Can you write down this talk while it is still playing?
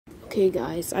Okay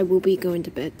guys, I will be going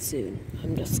to bed soon.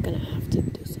 I'm just gonna have to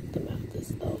do something about this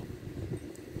though.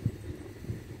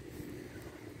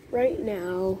 Right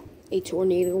now, a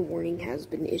tornado warning has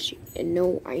been issued. And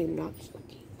no, I am not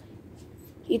joking.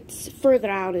 It's further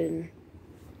out in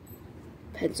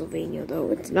Pennsylvania though.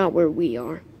 It's not where we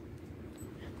are.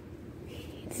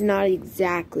 It's not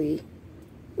exactly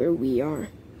where we are.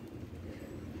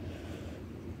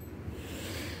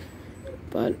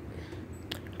 But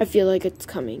I feel like it's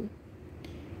coming.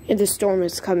 And the storm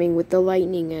is coming with the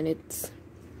lightning and it's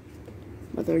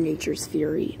Mother Nature's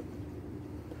fury.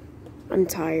 I'm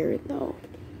tired though.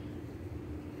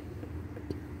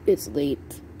 It's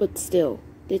late, but still,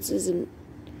 this isn't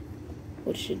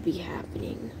what should be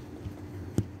happening.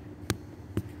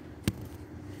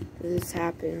 If this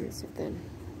happens, then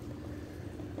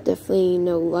definitely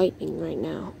no lightning right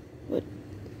now, but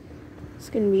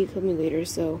it's gonna be coming later,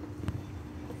 so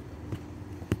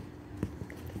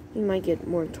we might get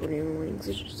more tornado warnings.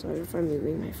 Sorry if I'm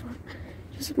moving my phone.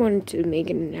 Just wanted to make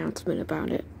an announcement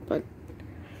about it, but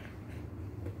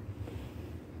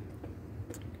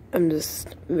I'm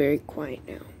just very quiet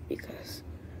now because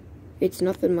it's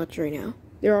nothing much right now.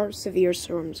 There are severe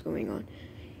storms going on,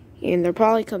 and they'll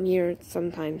probably come here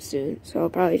sometime soon, so I'll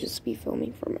probably just be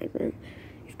filming from my room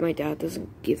if my dad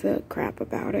doesn't give a crap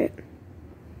about it.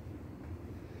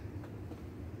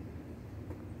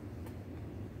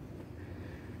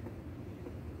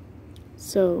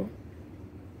 So,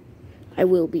 I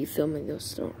will be filming the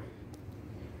storm.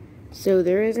 So,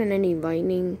 there isn't any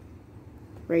lightning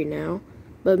right now,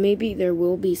 but maybe there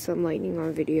will be some lightning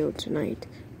on video tonight,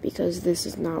 because this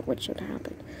is not what should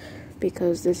happen.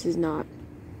 Because this is not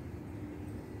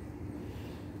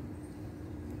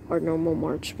our normal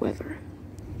March weather.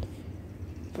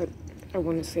 But I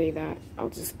want to say that I'll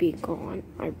just be gone.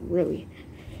 I'm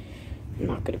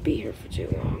not going to be here for too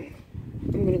long.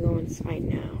 I'm going to go inside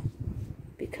now.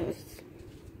 Because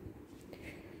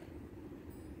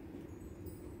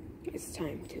it's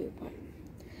time to, but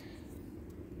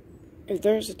if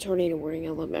there's a tornado warning,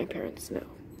 I'll let my parents know.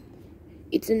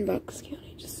 It's in Bucks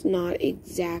County, just not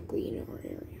exactly in our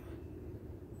area.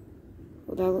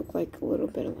 Well, that looked like a little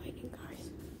bit of lightning,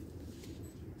 guys.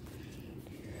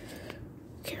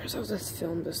 Who cares? I'll just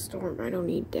film the storm. I don't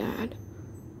need Dad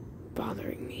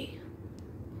bothering me.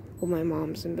 Well, my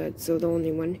mom's in bed, so the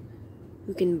only one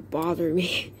who can bother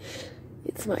me,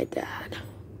 it's my dad.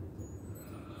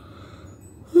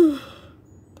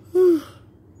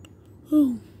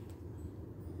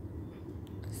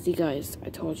 See guys,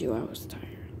 I told you I was tired.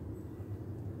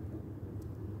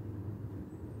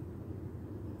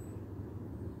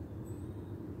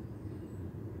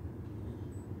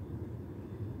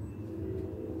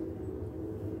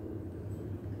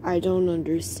 I don't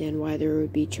understand why there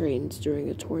would be trains during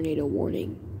a tornado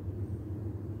warning.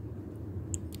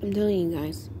 I'm telling you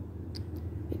guys,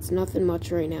 it's nothing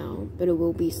much right now, but it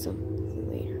will be something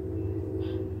later.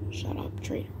 Shut up,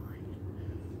 trainer.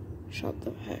 Shut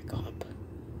the heck up.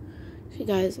 Okay,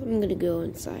 guys, I'm gonna go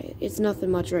inside. It's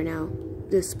nothing much right now,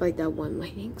 despite that one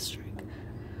lightning strike.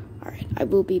 Alright, I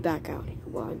will be back out here.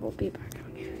 Well, I won't be back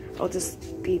out here. I'll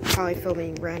just be probably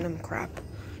filming random crap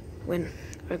when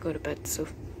I go to bed, so,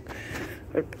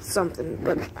 or something.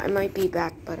 But I might be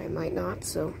back, but I might not,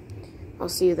 so I'll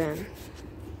see you then.